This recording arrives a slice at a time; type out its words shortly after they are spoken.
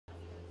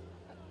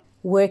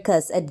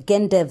Workers at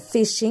Gendev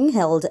Fishing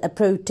held a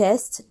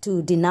protest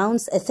to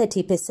denounce a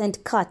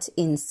 30% cut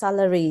in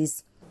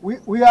salaries.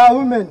 We are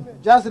women,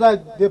 just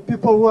like the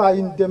people who are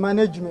in the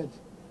management.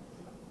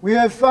 We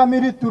have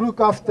family to look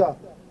after.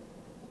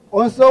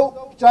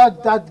 Also,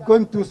 child that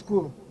going to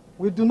school.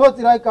 We do not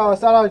like our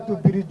salary to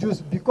be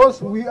reduced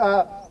because we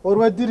are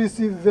already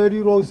receive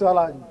very low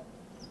salary.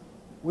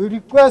 We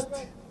request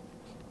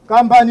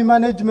company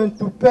management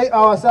to pay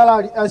our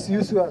salary as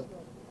usual,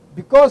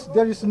 because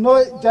there is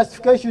no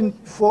justification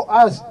for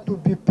us to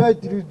be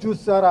paid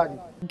reduced salary.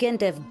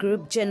 Gendev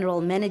Group General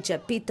Manager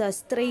Peter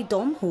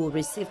Straydom, who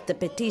received the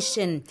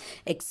petition,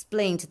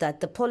 explained that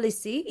the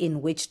policy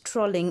in which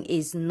trawling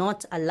is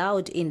not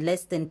allowed in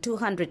less than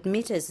 200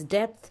 meters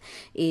depth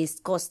is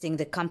costing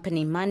the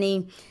company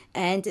money,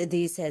 and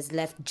this has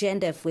left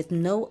Gendev with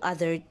no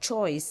other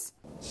choice.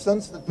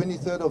 Since the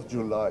 23rd of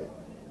July,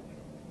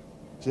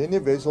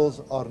 Gendev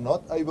vessels are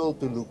not able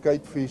to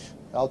locate fish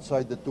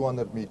outside the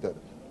 200 meter.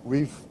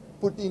 We've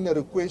put in a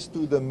request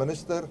to the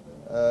minister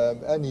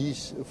and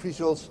his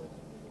officials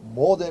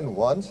more than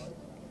once,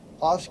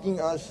 asking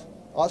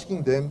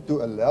them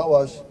to allow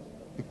us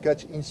to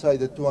catch inside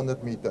the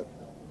 200 meter.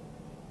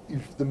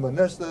 If the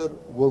minister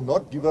will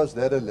not give us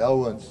that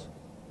allowance,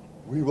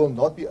 we will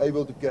not be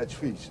able to catch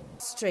fish.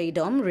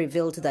 Straydom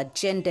revealed that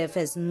Gendev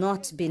has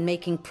not been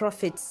making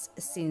profits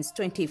since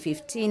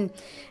 2015,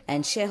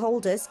 and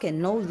shareholders can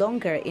no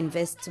longer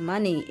invest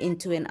money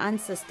into an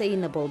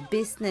unsustainable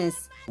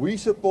business. We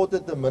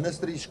supported the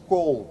ministry's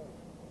call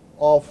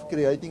of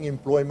creating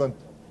employment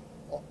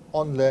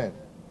on land.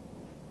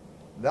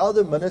 Now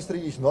the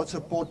ministry is not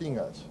supporting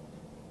us.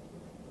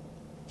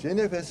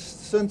 Gendev has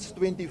since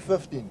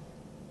 2015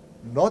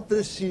 not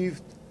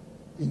received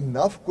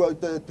enough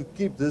quota to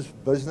keep this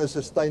business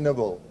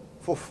sustainable.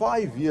 For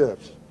 5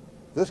 years,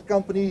 this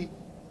company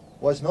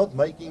was not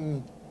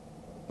making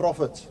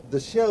profits. The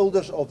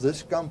shareholders of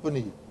this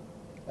company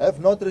have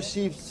not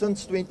received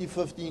since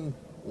 2015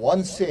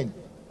 1 cent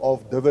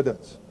of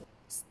dividends.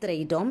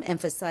 Straydom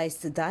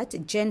emphasized that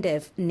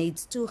Gendev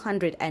needs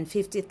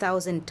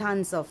 250,000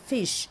 tons of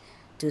fish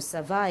to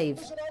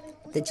survive.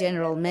 The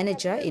general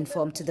manager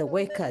informed the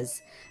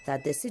workers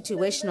that the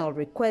situational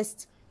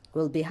request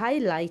will be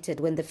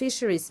highlighted when the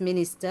fisheries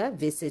minister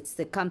visits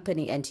the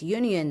company and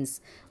unions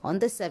on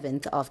the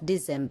 7th of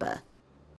December.